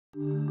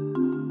Few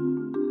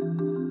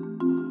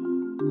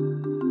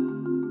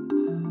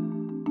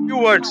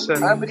words,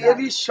 sir. I'm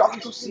really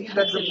shocked to see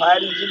that the fire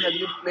engine has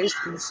been placed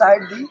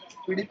inside the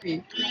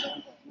PDP.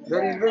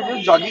 There is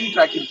a jogging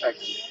track, in fact.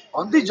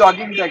 On the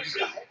jogging track,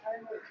 sir.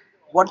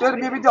 Whatever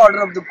may be the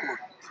order of the court.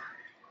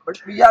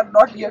 But we are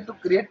not here to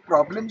create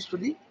problems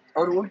to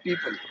our own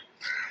people,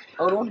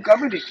 our own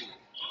community.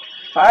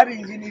 Fire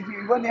engine, if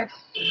even if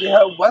they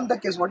have won the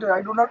case, whatever,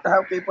 I do not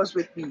have papers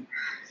with me.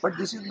 But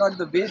this is not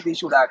the way they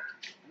should act.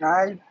 And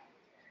I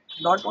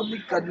not only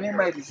convey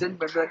my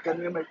resentment,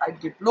 but I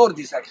deplore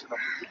this action of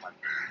the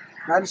department.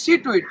 And I'll see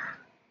to it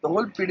the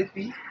whole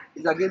PDP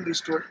is again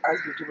restored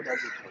as beautiful as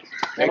it was.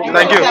 Thank you.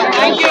 Thank you.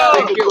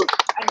 Thank you.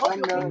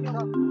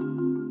 And,